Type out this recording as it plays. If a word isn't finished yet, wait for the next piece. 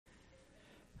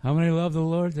How many love the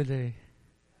Lord today?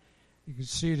 You can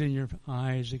see it in your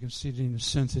eyes. You can see it and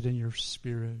sense it in your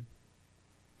spirit.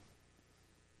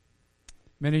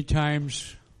 Many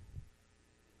times,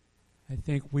 I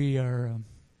think we are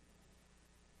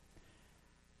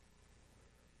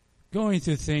going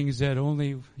through things that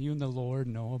only you and the Lord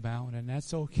know about, and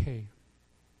that's okay.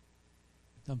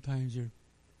 Sometimes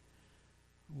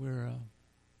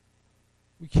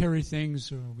we carry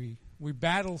things, or we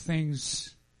battle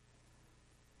things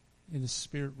in the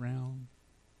spirit realm.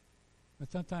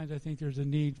 But sometimes I think there's a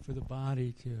need for the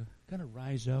body to kind of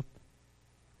rise up,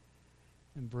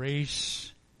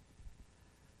 embrace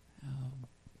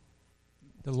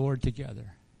the Lord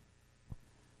together.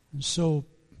 And so,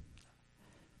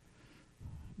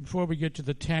 before we get to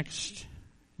the text,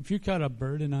 if you've got a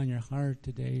burden on your heart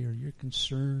today, or you're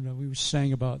concerned, we were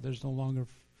saying about there's no longer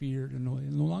fear, no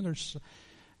longer.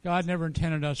 God never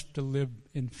intended us to live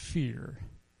in fear.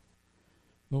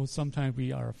 Though sometimes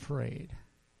we are afraid,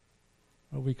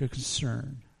 or we get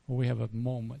concerned, or we have a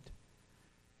moment.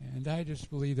 And I just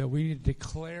believe that we need to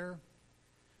declare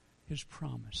His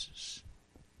promises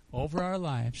over our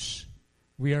lives.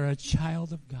 We are a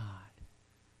child of God.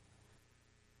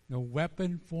 No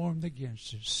weapon formed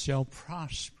against us shall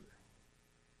prosper.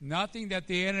 Nothing that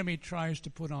the enemy tries to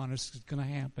put on us is going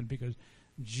to happen, because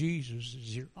Jesus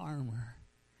is your armor.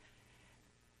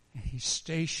 And He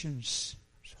stations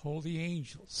His holy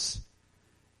angels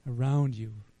around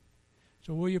you.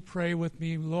 So will you pray with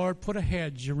me? Lord, put a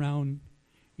hedge around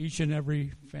each and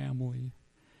every family.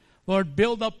 Lord,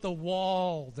 build up the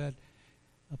wall that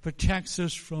protects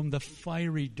us from the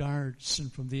fiery darts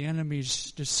and from the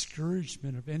enemy's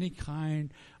discouragement of any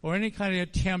kind, or any kind of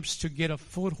attempts to get a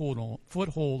foothold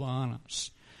on us.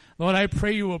 Lord, I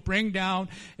pray you will bring down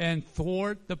and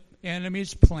thwart the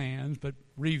enemy's plans, but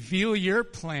reveal your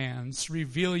plans,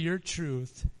 reveal your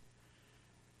truth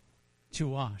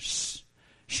to us.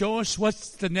 Show us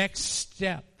what's the next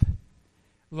step.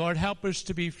 Lord, help us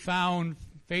to be found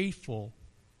faithful,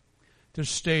 to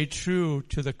stay true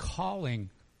to the calling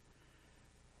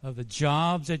of the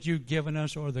jobs that you've given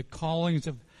us, or the callings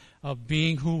of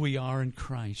being who we are in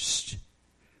Christ.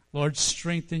 Lord,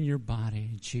 strengthen your body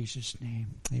in Jesus' name.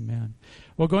 Amen.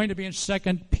 We're going to be in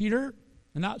 1 Peter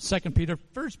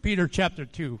chapter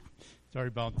 2. Sorry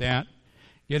about that.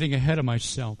 Getting ahead of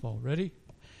myself already.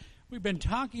 We've been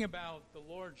talking about the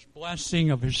Lord's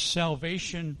blessing of His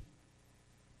salvation,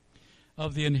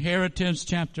 of the inheritance,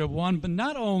 chapter 1, but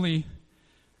not only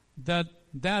that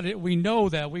we know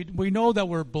that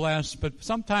we're blessed, but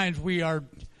sometimes we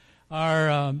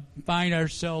find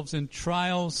ourselves in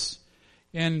trials.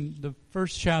 In the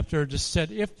first chapter, just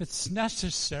said, if it's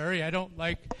necessary. I don't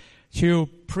like to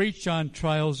preach on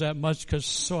trials that much, because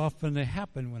so often they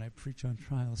happen when I preach on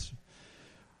trials.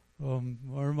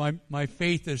 Or my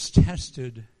faith is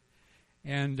tested,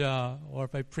 and or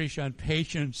if I preach on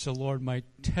patience, the Lord might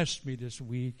test me this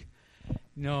week.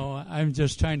 No, I'm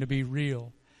just trying to be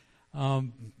real.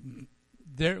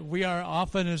 We are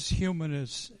often as human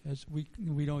as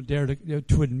we don't dare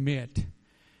to admit.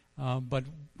 But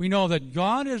we know that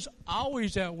God is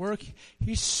always at work.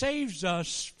 He saves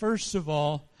us, first of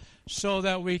all, so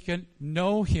that we can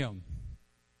know Him.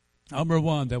 Number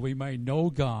one, that we might know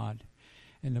God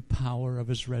and the power of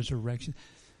His resurrection.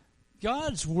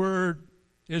 God's Word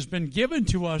has been given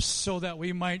to us so that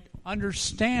we might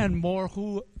understand more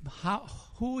who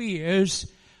He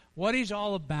is, what He's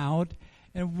all about,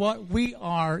 and what we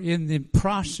are in the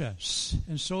process.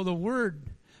 And so the word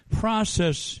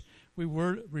process, we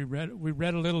read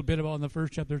a little bit about in the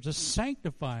first chapter, the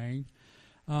sanctifying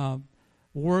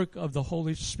work of the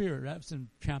Holy Spirit. That's in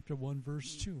chapter 1,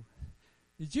 verse 2.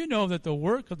 Did you know that the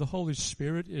work of the Holy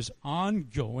Spirit is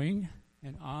ongoing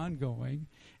and ongoing?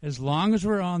 As long as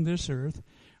we're on this earth,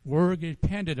 we're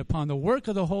dependent upon the work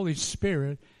of the Holy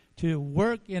Spirit to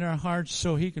work in our hearts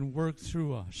so He can work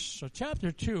through us. So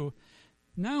chapter 2,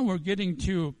 now we're getting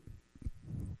to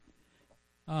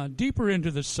deeper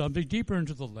into the subject, deeper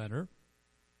into the letter.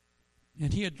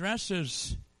 And he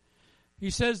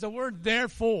says the word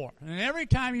therefore. And every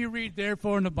time you read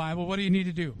therefore in the Bible, what do you need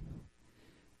to do?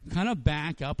 Kind of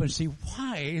back up and see,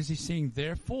 why is he saying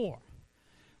therefore?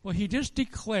 Well, he just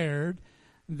declared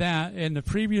that in the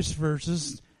previous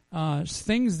verses,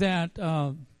 things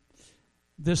that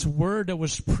this word that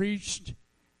was preached,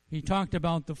 he talked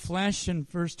about the flesh in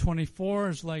verse 24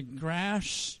 is like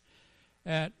grass.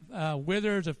 It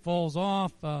withers, it falls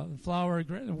off. The flower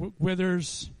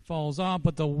withers, falls off.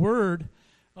 But the word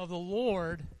of the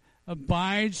Lord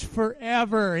abides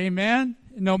forever. Amen?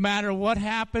 No matter what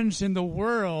happens in the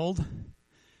world,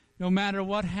 no matter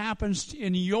what happens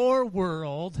in your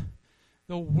world,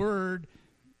 the word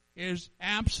is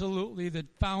absolutely the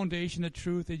foundation of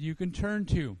truth that you can turn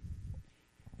to.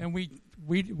 And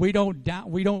we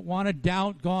don't want to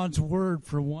doubt God's word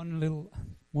for one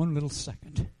little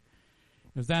second,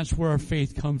 because that's where our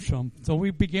faith comes from. So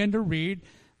we begin to read,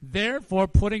 therefore,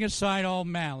 putting aside all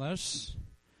malice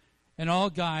and all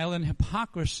guile and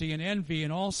hypocrisy and envy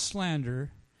and all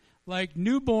slander, like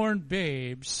newborn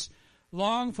babes,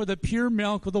 long for the pure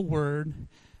milk of the word,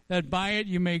 that by it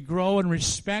you may grow in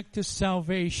respect to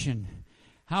salvation.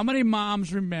 How many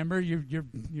moms remember you're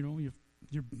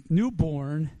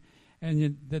newborn,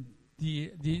 and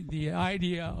the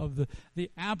idea of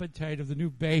the appetite of the new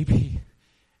baby?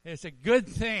 It's a good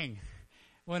thing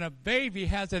when a baby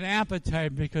has an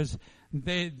appetite, because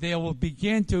they will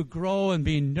begin to grow and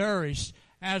be nourished.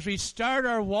 As we start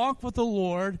our walk with the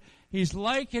Lord, He's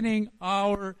likening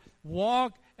our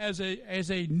walk as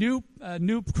a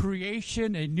new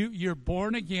creation. You're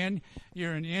born again.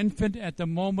 You're an infant at the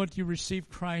moment you receive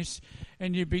Christ,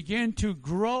 and you begin to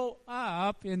grow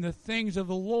up in the things of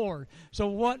the Lord. So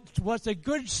what's a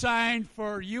good sign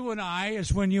for you and I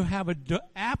is when you have an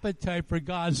appetite for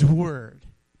God's word.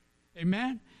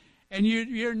 Amen? And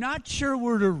you're not sure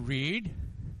where to read,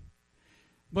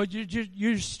 but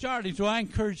you're starting. So I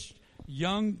encourage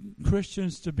young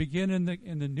Christians to begin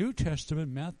in the New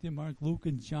Testament, Matthew, Mark, Luke,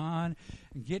 and John,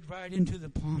 and get right into the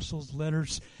apostles'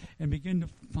 letters and begin to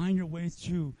find your way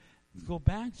through. Go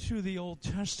back through the Old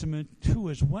Testament too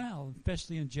as well,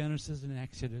 especially in Genesis and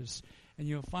Exodus, and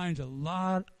you'll find a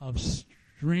lot of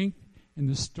strength in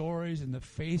the stories and the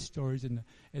faith stories and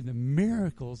the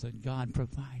miracles that God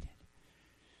provided.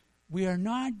 We are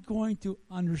not going to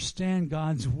understand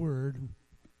God's word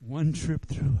one trip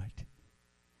through it,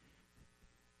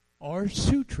 or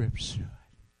 2 trips through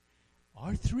it,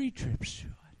 or 3 trips through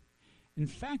it. In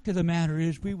fact of the matter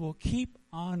is, we will keep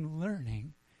on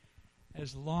learning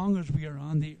as long as we are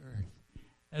on the earth,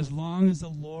 as long as the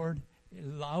Lord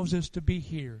allows us to be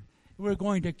here. We're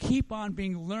going to keep on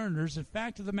being learners. The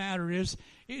fact of the matter is,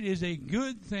 it is a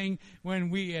good thing when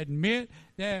we admit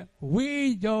that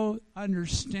we don't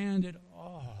understand it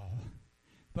all,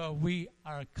 but we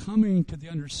are coming to the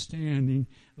understanding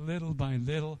little by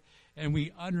little, and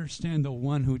we understand the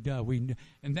one who does.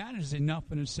 And that is enough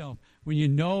in itself. When you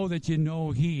know that you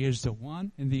know He is the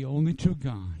one and the only true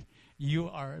God, you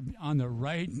are on the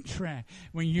right track.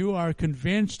 When you are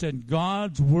convinced that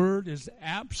God's word is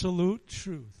absolute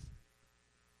truth.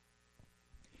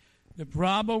 The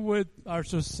problem with our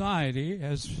society,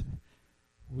 as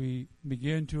we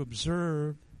begin to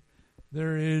observe,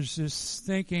 there is this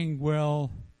thinking,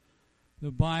 well,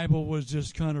 the Bible was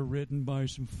just kind of written by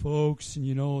some folks, and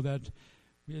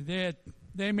that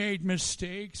they made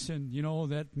mistakes, and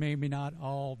that may not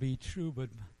all be true, but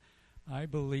I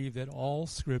believe that all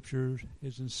Scripture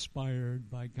is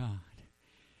inspired by God.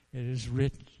 It is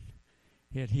written.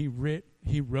 Yet He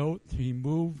wrote, He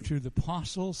moved to the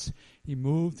apostles, He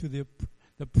moved to the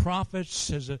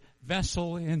prophets as a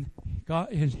vessel in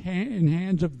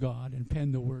hands of God, and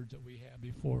penned the words that we have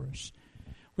before us.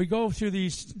 We go through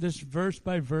this verse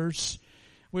by verse.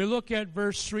 We look at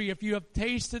verse 3. If you have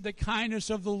tasted the kindness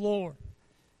of the Lord.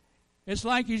 It's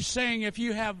like He's saying, if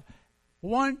you have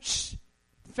once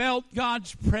felt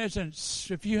God's presence,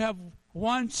 if you have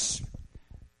once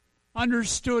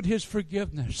understood His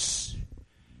forgiveness,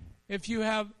 if you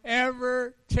have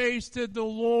ever tasted the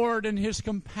Lord and His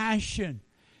compassion,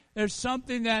 there's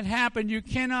something that happened. You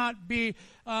cannot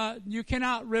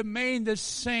remain the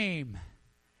same.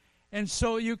 And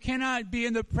so you cannot be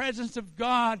in the presence of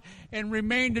God and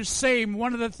remain the same.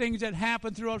 One of the things that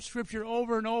happened throughout Scripture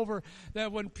over and over,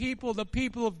 that when the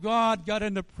people of God got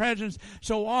in the presence,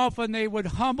 so often they would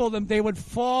humble them. They would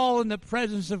fall in the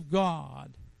presence of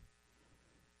God.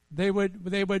 They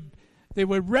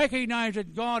would recognize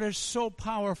that God is so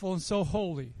powerful and so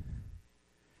holy.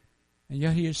 And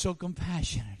yet He is so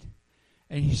compassionate.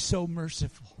 And He's so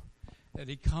merciful that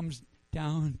He comes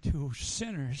down to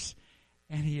sinners,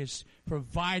 and He has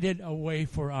provided a way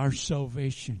for our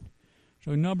salvation.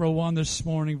 So number 1 this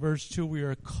morning, verse 2, we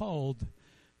are called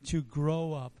to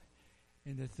grow up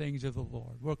in the things of the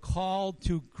Lord. We're called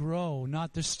to grow,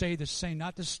 not to stay the same,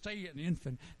 not to stay an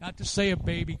infant, not to stay a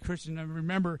baby Christian. I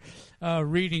remember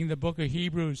reading the book of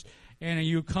Hebrews, and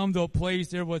you come to a place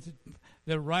there with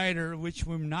the writer, which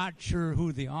we're not sure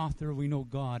who the author, we know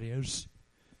God is.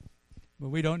 But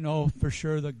we don't know for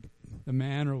sure the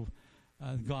man or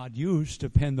God used to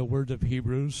pen the words of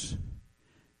Hebrews.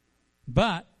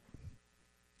 But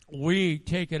we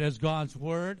take it as God's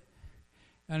word.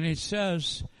 And He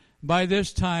says, by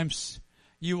this time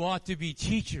you ought to be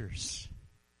teachers.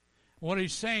 What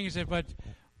He's saying is that, but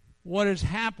what is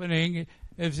happening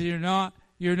is you're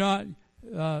you're not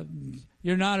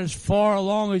as far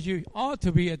along as you ought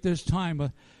to be at this time.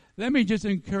 But let me just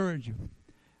encourage you.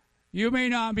 You may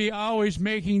not be always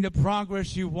making the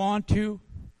progress you want to,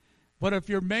 but if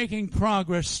you're making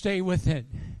progress, stay with it.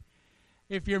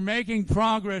 If you're making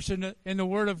progress in the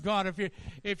Word of God,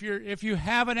 if you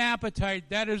have an appetite,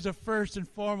 that is the first and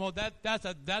foremost.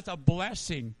 That's a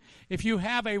blessing. If you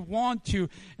have a want to,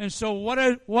 and so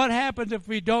what happens if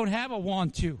we don't have a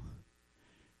want to?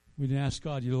 We ask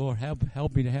God, Lord,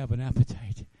 help me to have an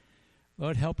appetite.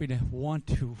 Lord, help me to want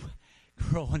to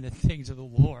grow in the things of the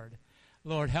Lord.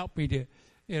 Lord, help me to,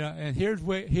 And here's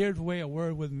the way it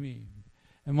worked with me.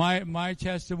 And my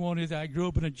testimony is that I grew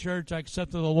up in a church. I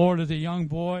accepted the Lord as a young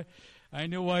boy. I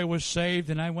knew I was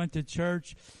saved, and I went to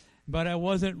church. But I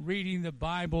wasn't reading the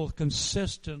Bible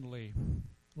consistently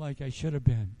like I should have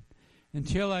been.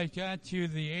 Until I got to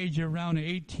the age of around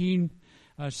 17,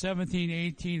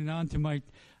 18, and on to my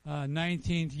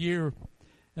 19th year.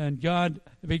 And God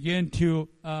began to,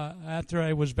 after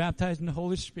I was baptized in the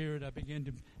Holy Spirit, I began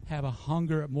to have a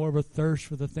hunger, more of a thirst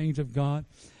for the things of God.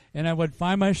 And I would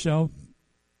find myself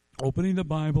opening the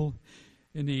Bible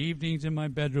in the evenings in my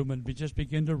bedroom and just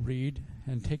begin to read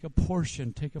and take a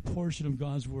portion of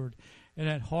God's Word. And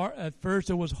at first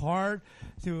it was hard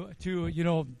to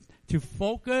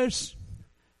focus,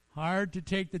 hard to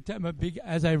take the time. But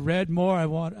as I read more,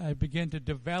 I began to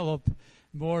develop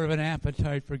more of an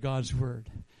appetite for God's Word.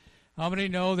 How many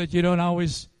know that you don't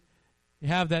always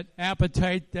have that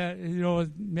appetite? That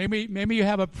maybe you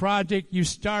have a project you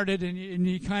started and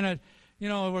you kind of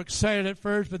were excited at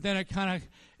first, but then it kind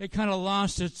of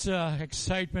lost its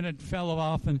excitement and fell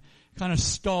off and kind of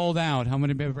stalled out. How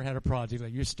many have ever had a project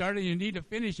like you started? You need to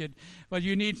finish it, but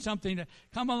you need something to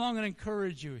come along and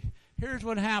encourage you. Here's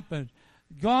what happened: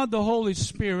 God, the Holy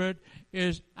Spirit,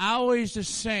 is always the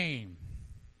same.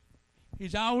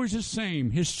 He's always the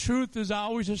same. His truth is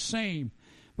always the same.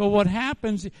 But what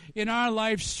happens in our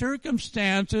life,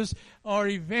 circumstances or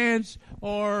events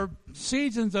or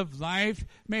seasons of life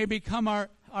may become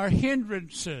our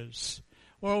hindrances.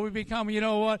 Or we become,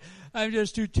 I'm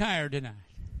just too tired tonight.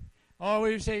 Or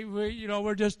we say, we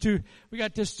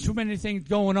got just too many things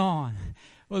going on.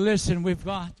 Well, listen, we've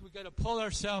got to pull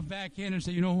ourselves back in and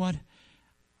say, you know what?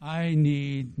 I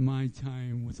need my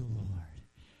time with the Lord.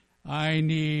 I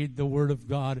need the Word of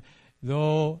God.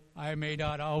 Though I may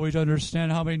not always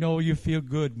understand, how many know you feel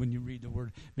good when you read the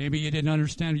Word? Maybe you didn't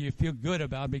understand what you feel good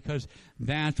about, because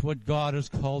that's what God has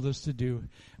called us to do.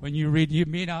 When you read, you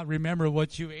may not remember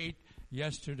what you ate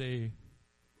yesterday,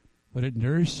 but it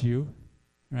nourished you,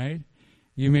 right?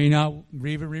 You may not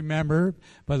even remember,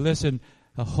 but listen,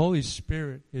 the Holy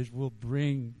Spirit will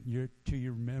bring to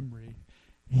your memory.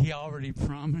 He already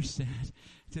promised that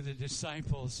to the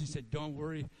disciples. He said, don't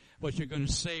worry what you're going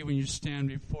to say when you stand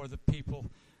before the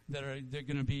people they're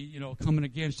going to be, coming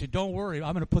against you. Don't worry.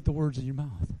 I'm going to put the words in your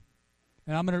mouth.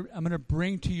 And I'm going to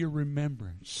bring to your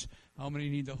remembrance. How many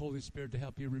need the Holy Spirit to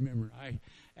help you remember? I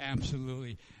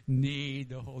absolutely need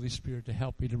the Holy Spirit to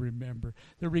help me to remember,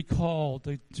 to recall,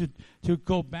 to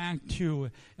go back to.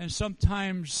 And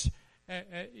sometimes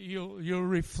you'll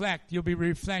reflect. You'll be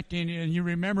reflecting, and you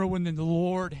remember when the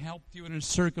Lord helped you in a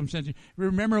circumstance. You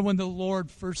remember when the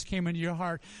Lord first came into your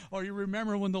heart, or you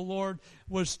remember when the Lord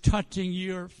was touching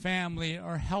your family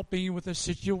or helping you with a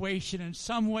situation. And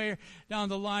somewhere down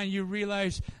the line, you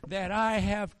realize that I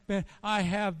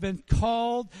have been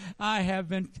called. I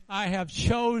have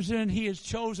chosen. He has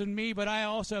chosen me, but I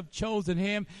also have chosen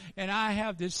him, and I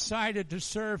have decided to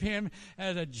serve him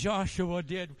as a Joshua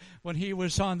did when he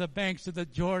was on the banks of the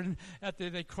Jordan after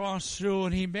they crossed through,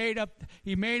 and he made up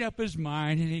his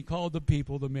mind, and he called the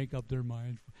people to make up their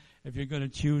mind. If you're going to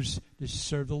choose to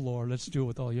serve the Lord, let's do it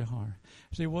with all your heart.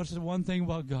 See, what's the one thing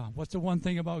about God? What's the one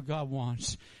thing about God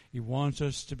wants? He wants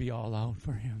us to be all out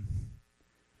for him.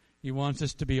 He wants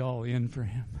us to be all in for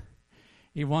him.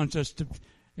 He wants us to,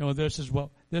 this is what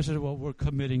we're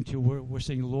committing to. We're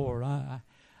saying, Lord,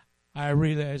 I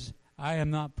realize I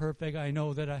am not perfect. I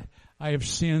know that I have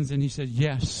sins. And he said,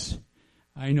 yes,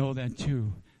 I know that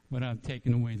too. But I've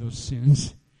taken away those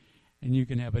sins. And you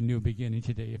can have a new beginning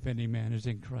today. If any man is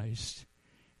in Christ,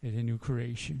 is a new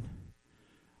creation.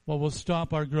 What will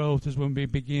stop our growth is when we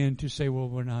begin to say, well,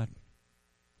 we're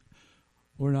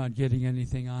not getting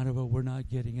anything out of it. We're not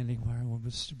getting anywhere. When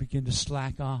we begin to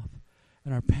slack off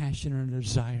in our passion and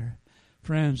desire.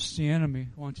 Friends, the enemy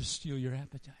wants to steal your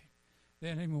appetite. The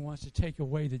enemy wants to take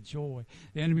away the joy.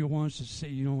 The enemy wants to say,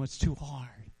 it's too hard.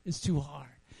 It's too hard.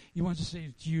 He wants to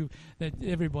say to you that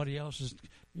everybody else is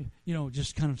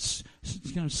just kind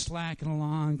of slacking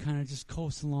along, kind of just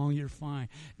coasting along, you're fine.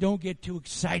 Don't get too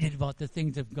excited about the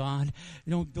things of God.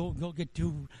 Don't get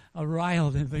too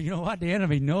riled. But you know what? The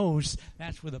enemy knows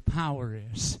that's where the power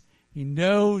is. He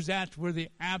knows that's where the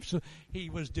absolute. He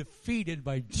was defeated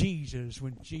by Jesus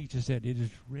when Jesus said, "It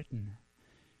is written."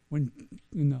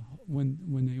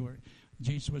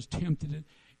 Jesus was tempted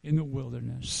in the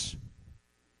wilderness.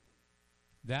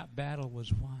 That battle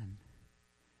was won.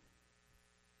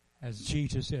 As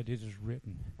Jesus said, "It is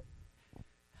written."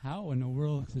 How in the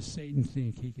world does Satan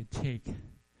think he could take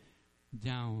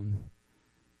down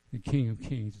the King of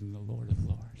Kings and the Lord of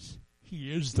Lords? He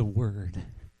is the Word.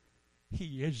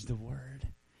 He is the Word.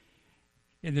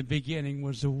 In the beginning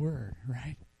was the Word,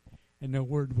 right? And the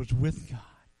Word was with God.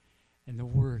 And the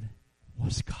Word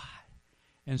was God.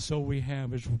 And so we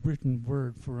have His written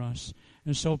Word for us.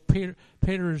 And so Peter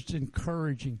is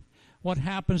encouraging. What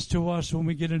happens to us when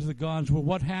we get into the God's Word?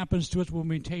 What happens to us when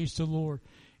we taste the Lord?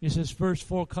 He says, verse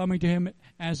 4, coming to Him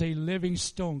as a living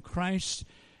stone. Christ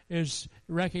is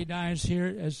recognized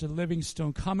here as the living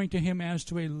stone, coming to Him as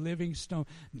to a living stone.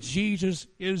 Jesus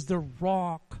is the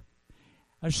rock,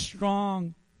 a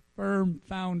strong, firm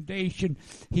foundation.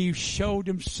 He showed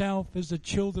Himself as the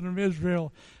children of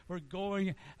Israel were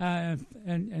going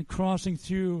and crossing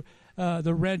through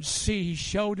the Red Sea. He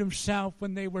showed Himself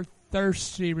when they were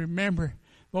thirsty. Remember,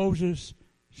 Moses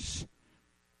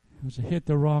hit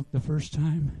the rock the first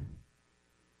time,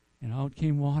 and out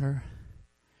came water.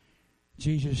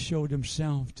 Jesus showed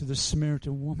Himself to the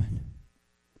Samaritan woman.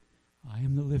 I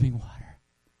am the living water.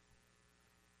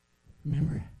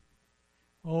 Remember?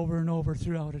 Over and over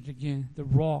throughout it again. The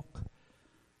rock.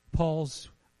 Paul's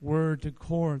word to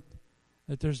Corinth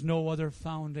that there's no other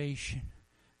foundation.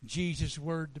 Jesus'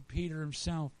 word to Peter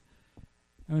himself.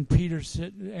 And when Peter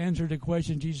answered the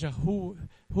question, Jesus said, who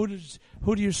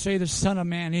do you say the Son of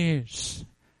Man is?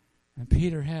 And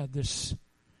Peter had this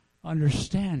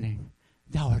understanding.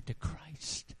 Thou art the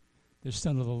Christ, the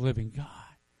Son of the living God.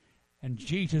 And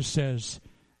Jesus says,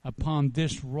 upon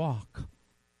this rock.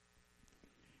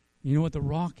 You know what the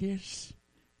rock is?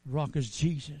 The rock is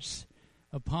Jesus.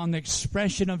 Upon the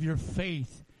expression of your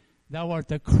faith, thou art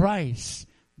the Christ.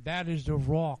 That is the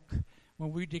rock.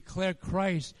 When we declare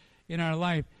Christ in our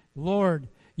life, Lord,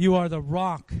 you are the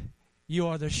rock. You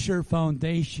are the sure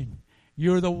foundation.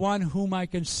 You're the one whom I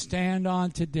can stand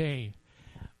on today.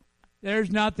 There's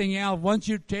nothing else. Once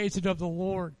you've tasted of the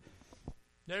Lord,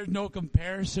 there's no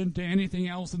comparison to anything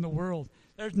else in the world.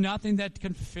 There's nothing that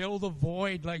can fill the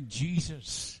void like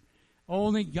Jesus.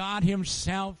 Only God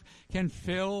Himself can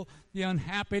fill the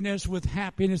unhappiness with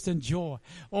happiness and joy.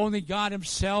 Only God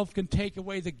Himself can take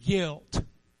away the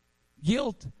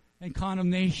guilt and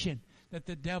condemnation that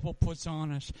the devil puts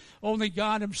on us. Only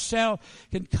God Himself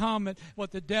can come at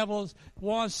what the devil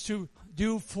wants to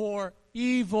do for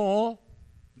evil.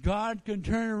 God can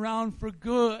turn around for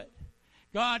good.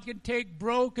 God can take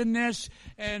brokenness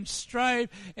and strife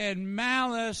and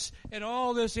malice and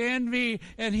all this envy,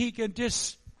 and He can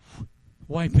just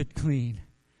wipe it clean.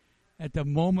 At the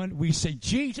moment we say,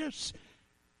 Jesus,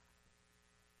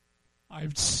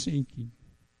 I'm sinking.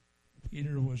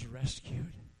 Peter was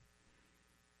rescued.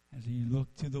 As he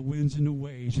looked to the winds and the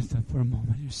waves, just for a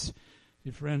moment.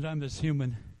 Friends, I'm this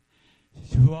human.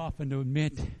 Too often to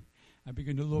admit, I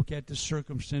begin to look at the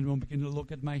circumstance. I begin to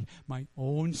look at my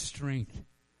own strength.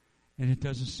 And it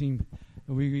doesn't seem,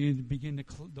 things begin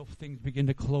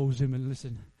to close in. And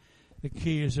listen, the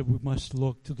key is that we must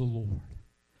look to the Lord.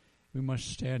 We must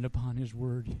stand upon His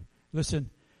word. Listen,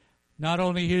 not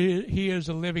only He is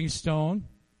a living stone.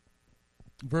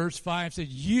 Verse 5 says,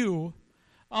 you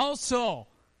also,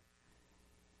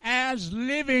 as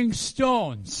living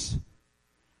stones.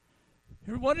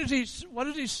 What is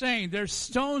he saying? There's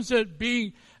stones that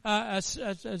being as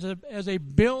a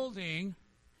building,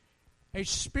 a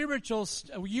spiritual.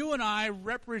 You and I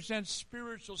represent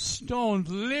spiritual stones.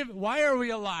 Why are we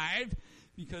alive?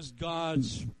 Because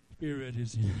God's Spirit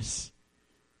is in us,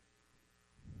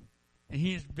 and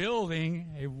He is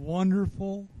building a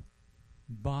wonderful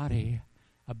body,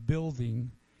 a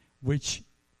building which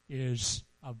is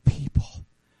of people,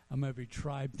 of every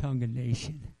tribe, tongue, and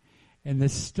nation. And the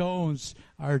stones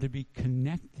are to be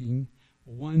connecting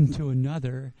one to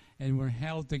another, and we're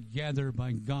held together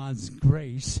by God's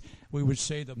grace. We would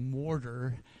say the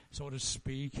mortar, so to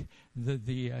speak,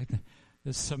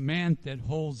 the cement that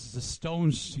holds the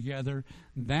stones together,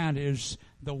 that is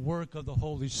the work of the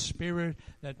Holy Spirit,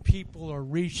 that people are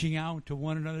reaching out to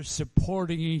one another,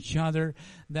 supporting each other,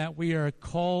 that we are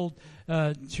called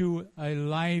to a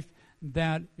life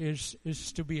that is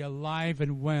to be alive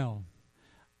and well.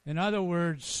 In other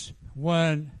words,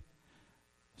 when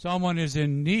someone is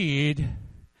in need,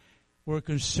 we're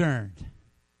concerned.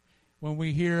 When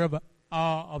we hear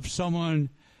of someone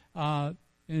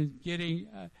getting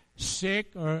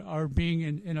sick or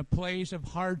being in a place of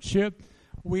hardship,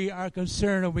 we are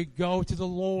concerned, and we go to the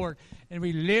Lord and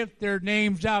we lift their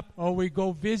names up, or we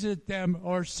go visit them,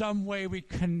 or some way we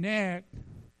connect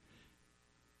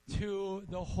to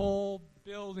the whole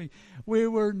building. We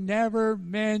were never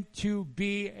meant to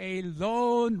be a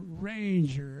lone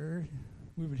ranger.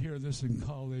 We would hear this in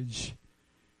college.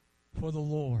 For the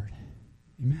Lord.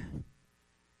 Amen.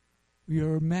 We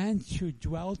are meant to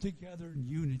dwell together in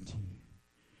unity.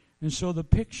 And so the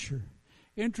picture,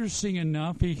 interesting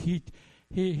enough,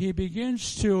 he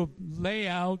begins to lay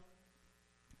out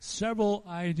several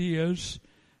ideas.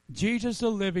 Jesus the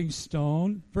living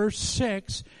stone. Verse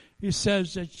 6, he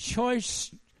says a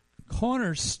choice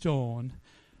cornerstone.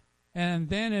 And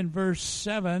then in verse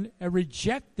 7, a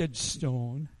rejected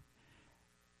stone.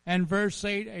 And verse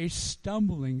 8, a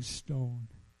stumbling stone.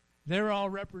 They're all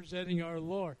representing our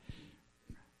Lord.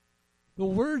 The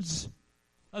words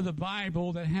of the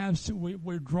Bible that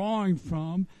we're drawing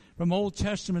from Old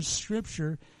Testament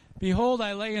Scripture, behold,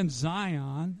 I lay in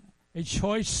Zion a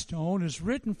choice stone, is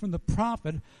written from the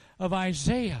prophet of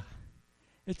Isaiah.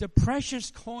 It's a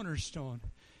precious cornerstone.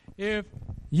 If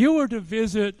you were to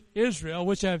visit Israel,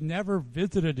 which I've never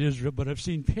visited Israel, but I've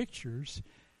seen pictures,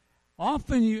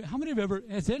 often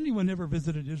has anyone ever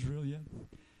visited Israel yet?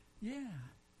 Yeah.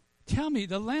 Tell me,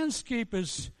 the landscape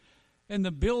and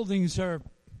the buildings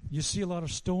you see a lot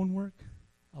of stonework?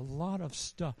 A lot of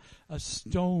stuff,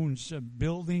 stones,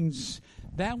 buildings.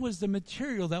 That was the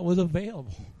material that was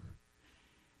available.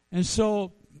 And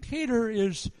so Peter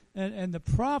and the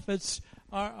prophets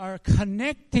are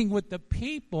connecting with the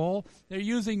people. They're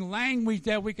using language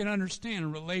that we can understand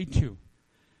and relate to.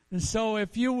 And so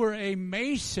if you were a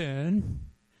mason,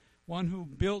 one who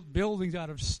built buildings out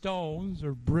of stones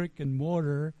or brick and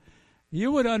mortar,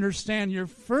 you would understand your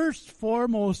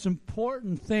foremost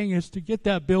important thing is to get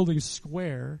that building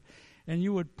square, and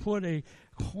you would put a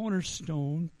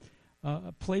cornerstone,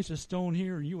 place a stone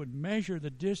here, and you would measure the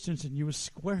distance, and you would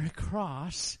square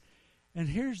across. And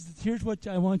here's what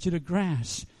I want you to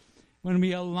grasp. When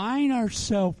we align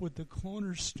ourselves with the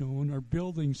cornerstone, our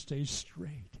building stays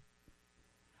straight.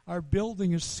 Our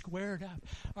building is squared up.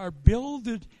 Our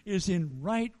building is in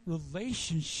right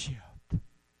relationship.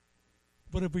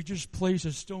 But if we just place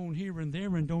a stone here and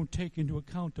there and don't take into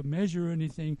account to measure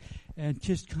anything, and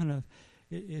just kind of,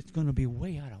 it's going to be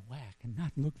way out of whack and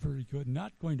not look very good,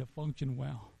 not going to function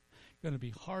well. It's going to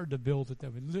be hard to build it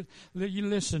that way. You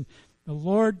listen, the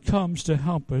Lord comes to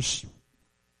help us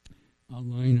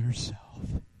align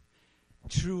ourselves,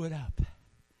 true it up,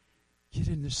 get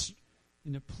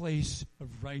in a place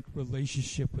of right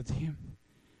relationship with Him.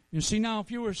 You see, now,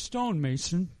 if you were a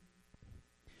stonemason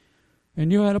and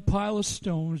you had a pile of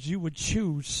stones, you would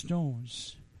choose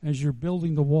stones as you're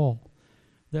building the wall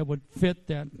that would fit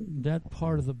that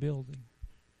part of the building.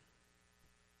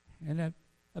 And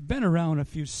I've been around a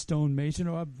few stonemasons,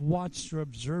 or I've watched or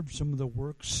observed some of the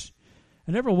works.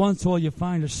 And every once in a while you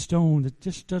find a stone that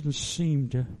just doesn't seem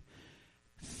to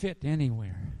fit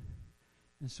anywhere.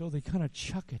 And so they kind of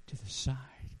chuck it to the side.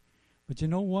 But you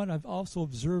know what? I've also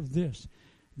observed this.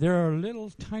 There are little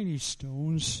tiny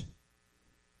stones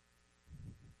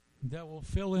that will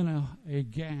fill in a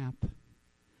gap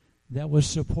that will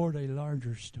support a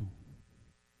larger stone.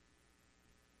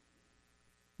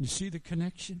 You see the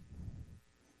connection?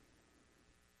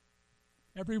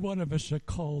 Every one of us are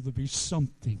called to be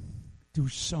something, do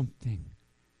something,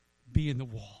 be in the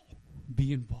wall,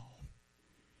 be involved.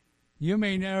 You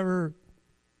may never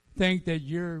think that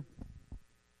you're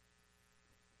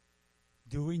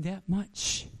doing that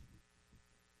much.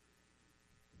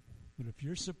 But if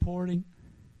you're supporting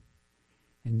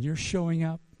and you're showing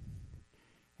up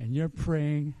and you're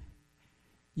praying,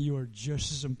 you are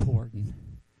just as important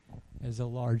as a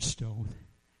large stone.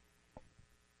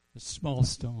 The small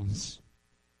stones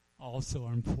also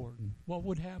are important. What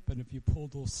would happen if you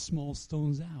pulled those small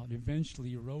stones out?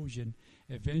 Eventually, erosion,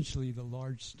 eventually the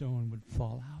large stone would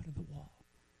fall out of the wall.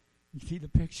 You see the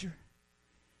picture?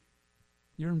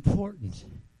 You're important.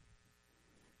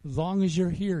 As long as you're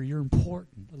here, you're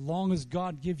important. As long as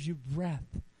God gives you breath,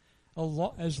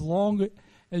 as long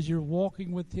as you're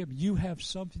walking with Him, you have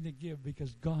something to give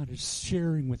because God is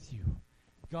sharing with you.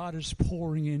 God is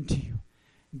pouring into you.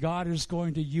 God is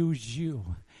going to use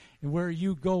you. And where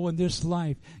you go in this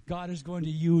life, God is going to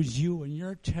use you and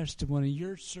your testimony,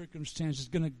 your circumstances,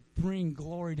 going to bring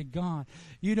glory to God.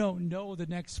 You don't know the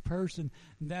next person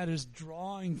that is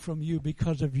drawing from you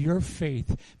because of your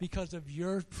faith, because of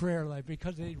your prayer life,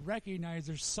 because they recognize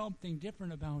there's something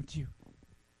different about you.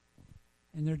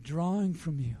 And they're drawing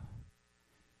from you.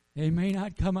 They may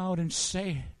not come out and say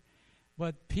it,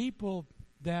 but people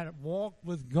that walk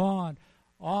with God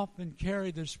often carry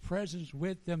this presence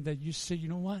with them that you say, you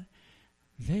know what?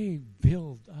 They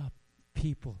build up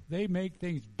people. They make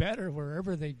things better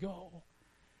wherever they go.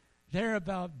 They're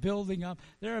about building up.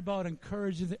 They're about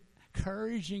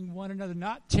encouraging one another,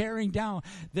 not tearing down.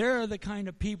 They're the kind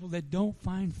of people that don't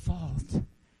find fault.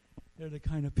 They're the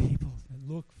kind of people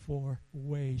that look for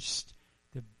ways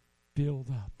to build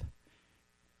up.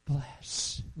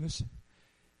 Bless. Listen,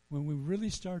 when we really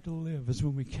start to live is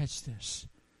when we catch this.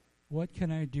 What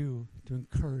can I do to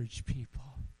encourage people?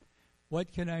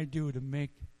 What can I do to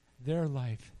make their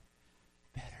life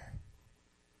better?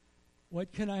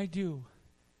 What can I do?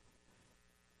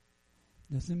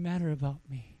 Doesn't matter about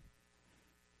me.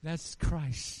 That's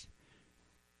Christ.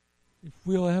 If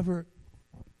we'll ever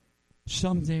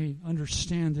someday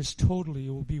understand this totally, it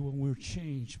will be when we're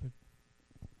changed. But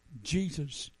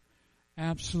Jesus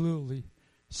absolutely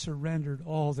surrendered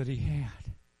all that he had.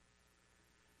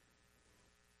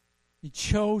 He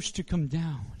chose to come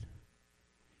down.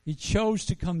 He chose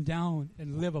to come down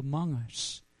and live among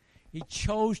us. He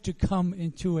chose to come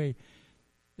into a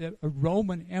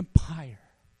Roman Empire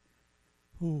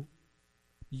who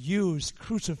used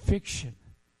crucifixion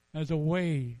as a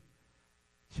way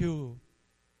to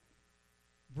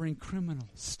bring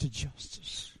criminals to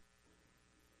justice.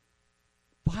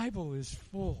 The Bible is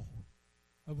full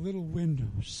of little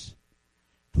windows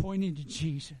pointing to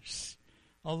Jesus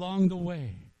along the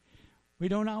way. We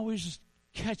don't always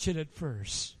catch it at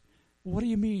first. What do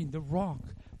you mean, the rock?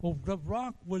 Well, the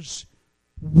rock was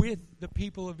with the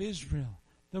people of Israel.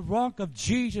 The rock of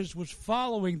Jesus was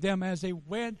following them as they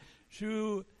went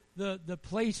through the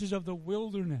places of the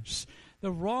wilderness.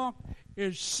 The rock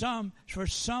is for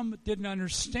some that didn't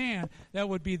understand, that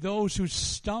would be those who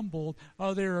stumbled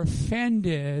or they're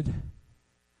offended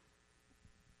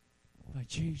by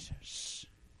Jesus.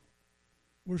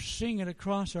 We're seeing it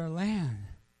across our land.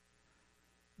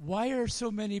 Why are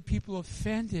so many people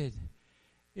offended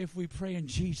if we pray in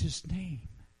Jesus' name?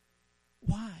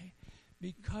 Why?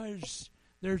 Because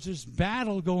there's this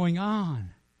battle going on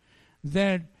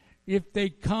that if they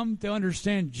come to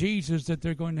understand Jesus, that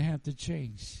they're going to have to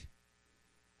change.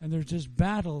 And there's this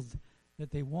battle that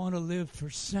they want to live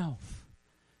for self.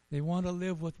 They want to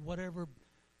live with whatever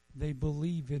they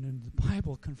believe in, and the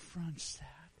Bible confronts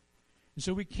that. And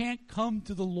so we can't come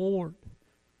to the Lord.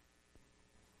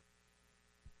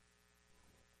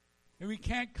 And we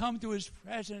can't come to his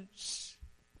presence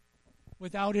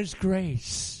without his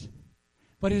grace.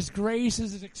 But his grace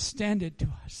is extended to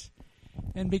us.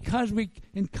 And because we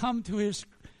can come to his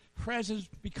presence,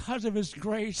 because of his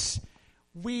grace,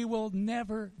 we will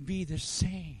never be the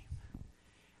same.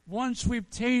 Once we've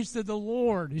tasted the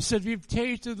Lord, he said, we've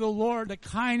tasted the Lord, the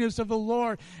kindness of the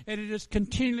Lord, and it just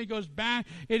continually goes back.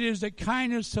 It is the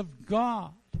kindness of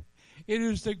God. It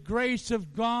is the grace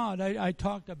of God. I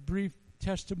talked a brief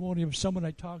testimony of someone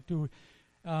I talked to.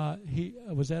 He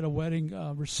was at a wedding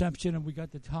reception, and we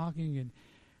got to talking, and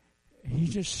he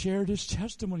just shared his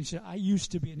testimony. He said, I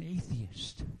used to be an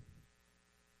atheist.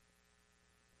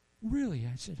 Really?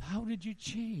 I said, how did you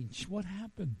change? What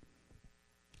happened?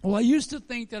 Well, I used to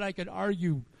think that I could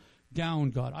argue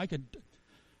down God. I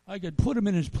could put him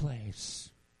in his place.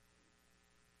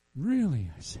 Really?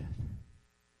 I said,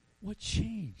 what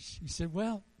changed? He said,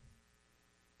 well,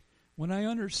 when I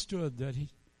understood that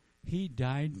he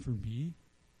died for me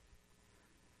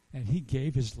and he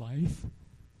gave his life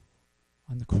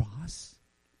on the cross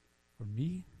for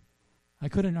me, I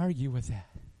couldn't argue with that.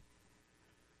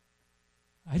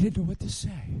 I didn't know what to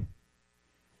say.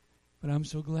 But I'm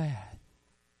so glad.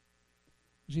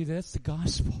 See, that's the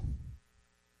gospel.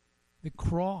 The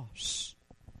cross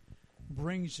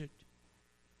brings it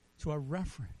to a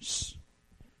reference.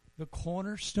 The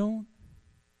cornerstone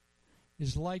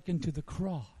is likened to the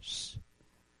cross.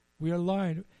 We are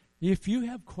lying. If you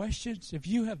have questions, if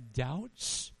you have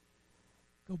doubts,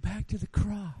 go back to the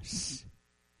cross.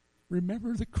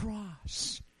 Remember the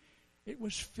cross. It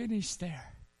was finished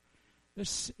there.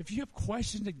 If you have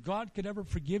questions that God could ever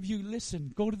forgive you,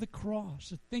 listen, go to the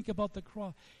cross. Think about the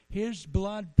cross. His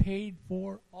blood paid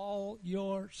for all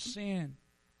your sin.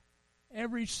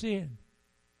 Every sin.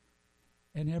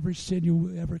 And every sin you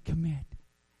will ever commit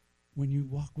when you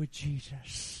walk with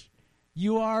Jesus.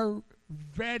 You are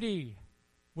ready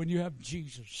when you have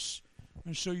Jesus.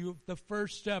 And so the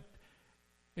first step,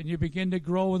 and you begin to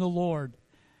grow in the Lord,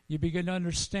 you begin to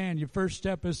understand. Your first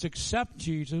step is to accept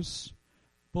Jesus,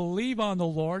 believe on the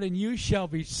Lord, and you shall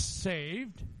be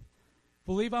saved.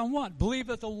 Believe on what? Believe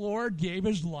that the Lord gave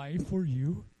his life for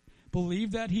you.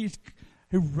 Believe that he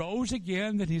rose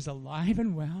again, that he's alive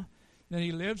and well, that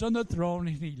he lives on the throne,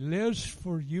 and he lives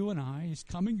for you and I. He's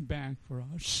coming back for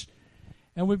us.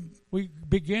 And we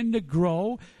begin to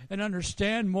grow and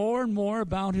understand more and more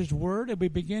about his word, and we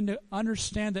begin to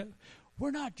understand that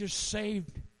we're not just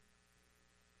saved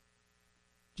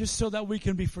just so that we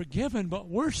can be forgiven, but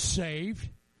we're saved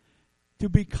to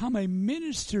become a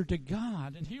minister to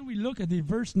God. And here we look at the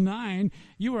verse 9.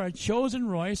 You are a chosen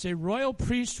race, a royal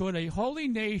priesthood, a holy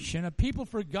nation, a people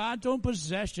for God's own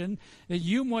possession, that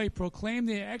you might proclaim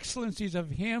the excellencies of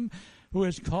him who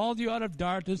has called you out of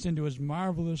darkness into his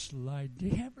marvelous light. Do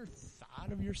you ever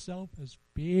thought of yourself as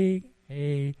being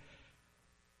a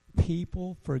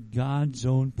people for God's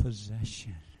own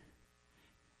possession?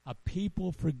 A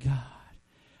people for God.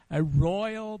 A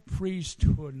royal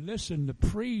priesthood. Listen, the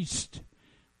priest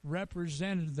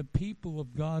represented the people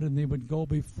of God, and they would go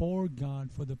before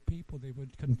God for the people. They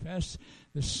would confess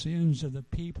the sins of the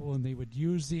people, and they would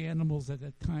use the animals at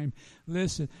that time.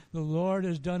 Listen, the Lord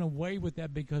has done away with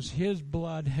that because his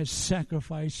blood has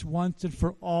sacrificed once and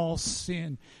for all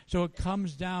sin. So it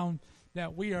comes down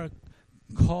that we are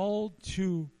called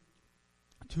to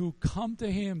come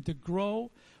to him, to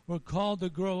grow. We're called to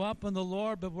grow up in the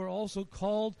Lord, but we're also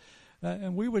called,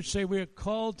 and we would say we're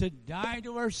called to die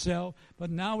to ourselves, but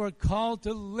now we're called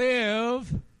to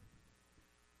live.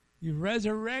 You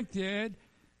resurrected,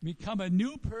 become a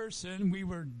new person. We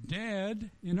were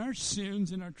dead in our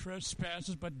sins and our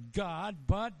trespasses, but God,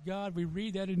 we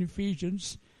read that in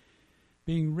Ephesians,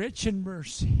 being rich in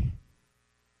mercy,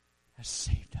 has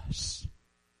saved us.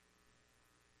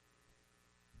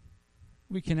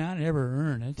 We cannot ever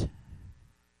earn it.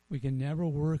 We can never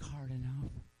work hard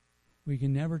enough. We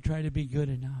can never try to be good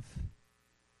enough.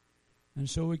 And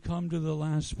so we come to the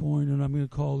last point, and I'm going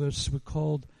to call this,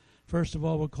 first of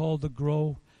all, we're called to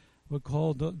grow. We're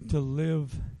called to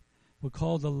live. We're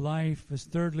called to life.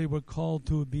 Thirdly, we're called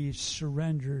to be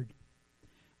surrendered.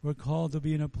 We're called to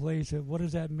be in a place of, what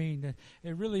does that mean?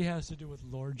 It really has to do with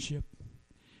lordship.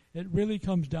 It really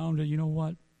comes down to, you know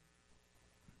what?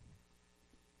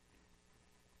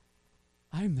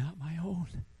 I'm not my own.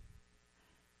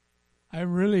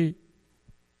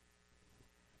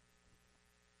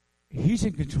 He's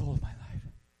in control of my life.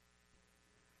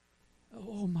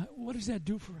 Oh my, what does that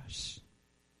do for us?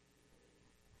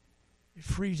 It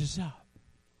frees us up.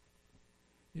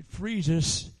 It frees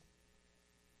us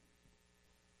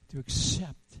to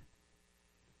accept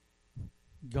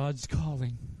God's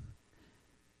calling,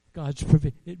 God's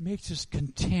provision. It makes us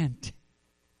content.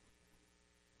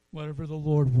 Whatever the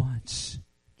Lord wants,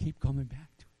 keep coming back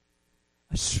to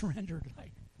it. A surrendered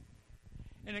life.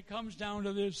 And it comes down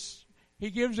to this. He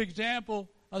gives example.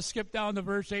 I'll skip down to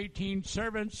verse 18.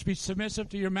 Servants, be submissive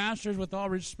to your masters with all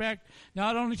respect,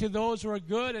 not only to those who are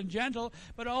good and gentle,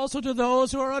 but also to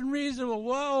those who are unreasonable.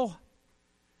 Whoa!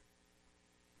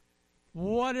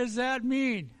 What does that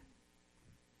mean?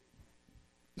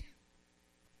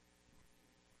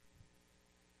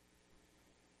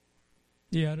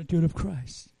 The attitude of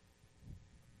Christ.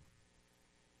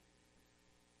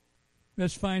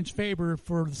 This finds favor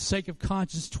for the sake of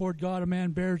conscience toward God. A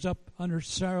man bears up under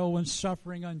sorrow and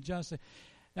suffering unjustly.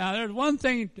 Now, there's one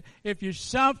thing, if you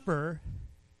suffer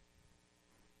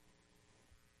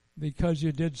because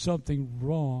you did something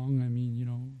wrong, I mean,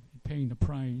 you're paying the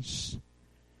price.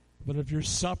 But if you're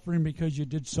suffering because you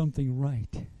did something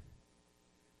right,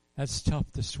 that's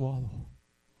tough to swallow.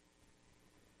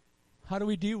 How do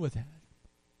we deal with that?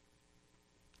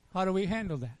 How do we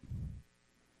handle that?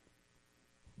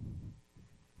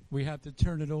 We have to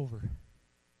turn it over.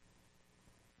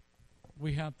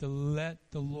 We have to let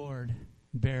the Lord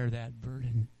bear that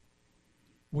burden.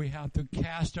 We have to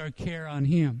cast our care on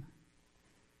him,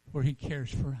 for he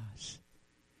cares for us.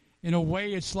 In a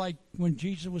way, it's like when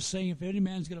Jesus was saying, if any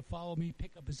man's going to follow me,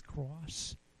 pick up his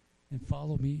cross and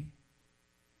follow me.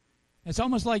 It's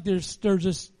almost like there's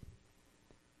this,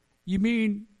 you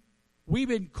mean we've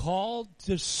been called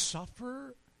to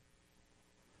suffer?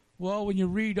 Well, when you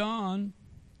read on,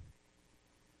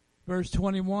 verse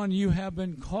 21, you have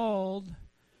been called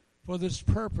for this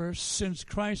purpose, since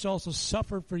Christ also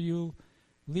suffered for you,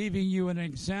 leaving you an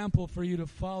example for you to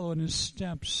follow in his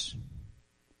steps,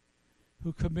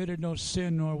 who committed no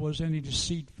sin, nor was any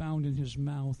deceit found in his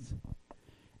mouth.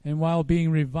 And while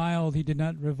being reviled, he did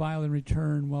not revile in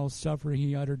return. While suffering,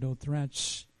 he uttered no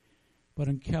threats, but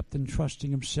kept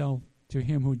entrusting himself to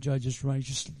him who judges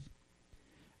righteously.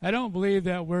 I don't believe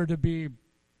that we're to be,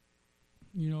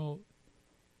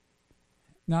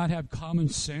 not have common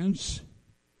sense.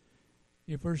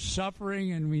 If we're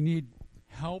suffering and we need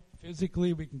help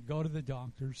physically, we can go to the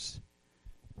doctors.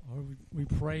 Or we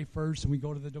pray first and we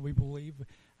go to the, we believe.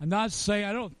 I'm not saying,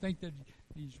 I don't think that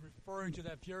he's referring to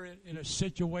that if you're in a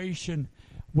situation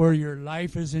where your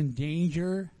life is in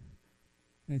danger,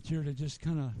 that you're to just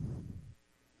kind of,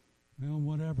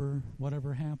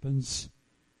 whatever happens.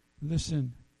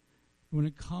 Listen, when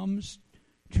it comes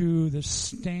to the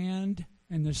stand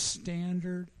and the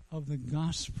standard of the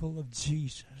gospel of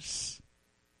Jesus,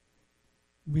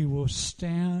 we will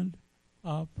stand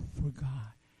up for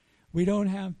God. We don't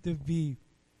have to be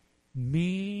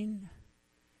mean.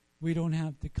 We don't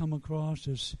have to come across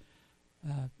as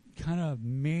kind of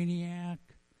maniac.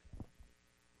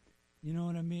 You know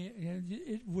what I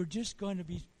mean? We're just going to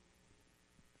be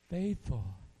faithful.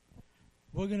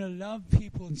 We're going to love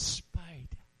people in spite.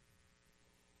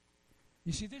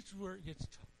 You see, this is where it gets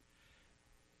tough.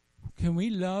 Can we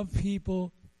love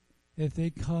people if they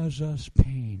cause us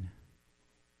pain?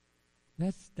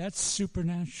 That's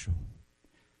supernatural.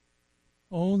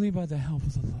 Only by the help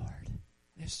of the Lord.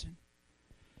 Listen.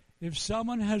 If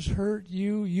someone has hurt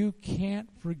you, you can't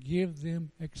forgive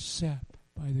them except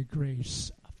by the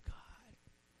grace of God.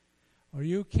 Or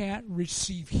you can't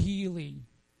receive healing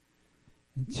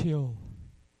until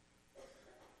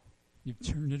you've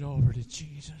turned it over to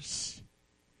Jesus.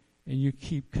 And you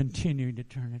keep continuing to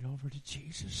turn it over to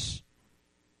Jesus.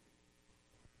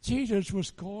 Jesus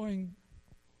was going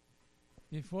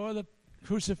before the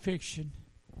crucifixion,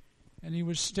 and he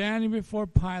was standing before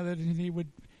Pilate, and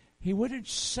he wouldn't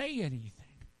say anything.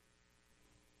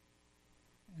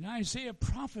 And Isaiah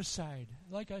prophesied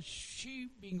like a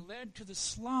sheep being led to the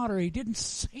slaughter. He didn't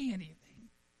say anything.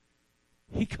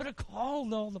 He could have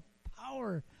called all the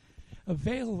power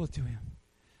available to him,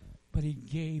 but he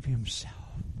gave himself.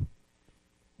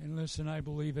 And listen, I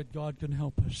believe that God can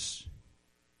help us.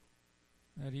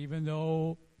 That even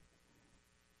though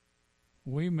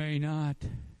we may not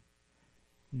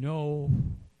know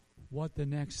what the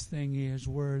next thing is,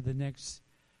 where the next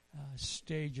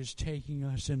stage is taking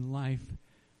us in life,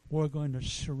 we're going to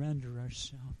surrender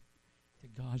ourselves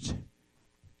to God's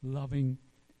loving,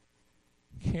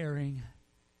 caring,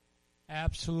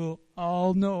 absolute,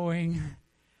 all-knowing.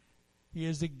 He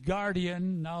is the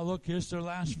guardian. Now look, here's the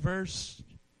last verse.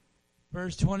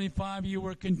 Verse 25, you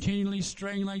were continually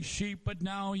straying like sheep, but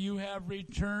now you have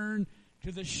returned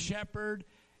to the shepherd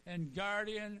and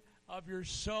guardian of your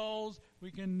souls.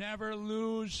 We can never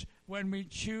lose when we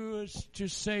choose to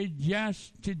say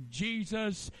yes to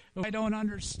Jesus. I don't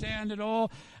understand it all.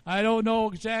 I don't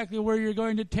know exactly where you're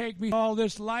going to take me all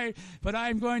this life, but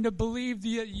I'm going to believe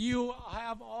that you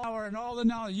have all power and all the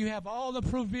knowledge. You have all the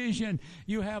provision.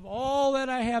 You have all that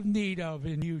I have need of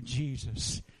in you,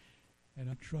 Jesus. And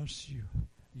I trust you.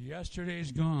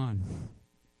 Yesterday's gone.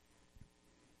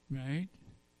 Right?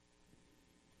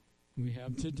 We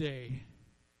have today.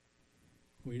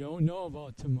 We don't know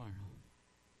about tomorrow.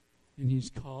 And he's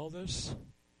called us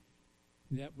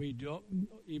that we don't,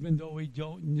 even though we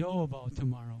don't know about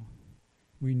tomorrow,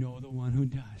 we know the one who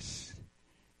does.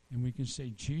 And we can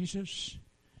say, Jesus,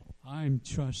 I'm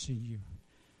trusting you.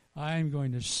 I'm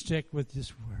going to stick with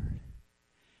this word.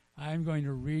 I'm going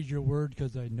to read your word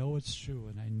because I know it's true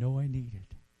and I know I need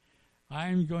it.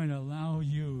 I'm going to allow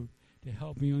you to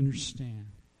help me understand.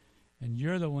 And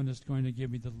you're the one that's going to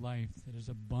give me the life that is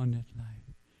abundant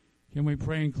life. Can we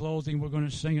pray in closing? We're going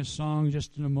to sing a song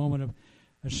just in a moment, of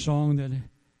a song that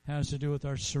has to do with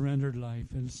our surrendered life.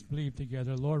 And let's believe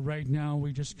together. Lord, right now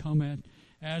we just come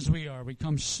as we are. We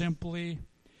come simply.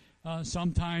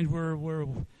 Sometimes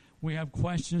we have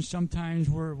questions. Sometimes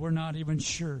we're not even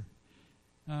sure.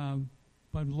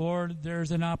 But Lord,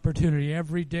 there's an opportunity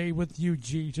every day with you,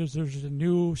 Jesus. There's a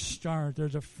new start.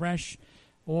 There's a fresh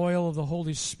oil of the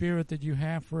Holy Spirit that you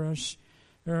have for us.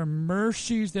 There are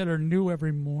mercies that are new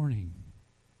every morning.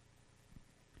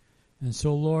 And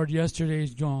so, Lord,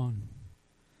 yesterday's gone.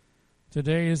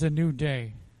 Today is a new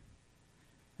day.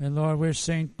 And Lord, we're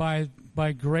saying by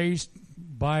grace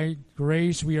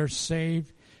we are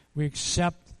saved. We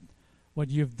accept what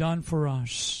you've done for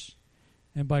us.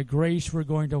 And by grace, we're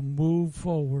going to move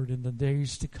forward in the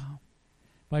days to come.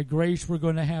 By grace, we're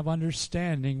going to have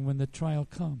understanding when the trial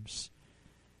comes,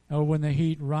 or when the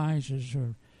heat rises,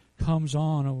 or comes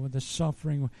on, or when the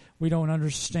suffering we don't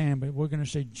understand. But we're going to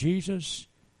say, Jesus,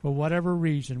 for whatever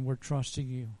reason, we're trusting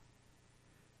you,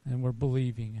 and we're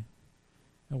believing it,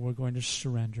 and we're going to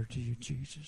surrender to you, Jesus.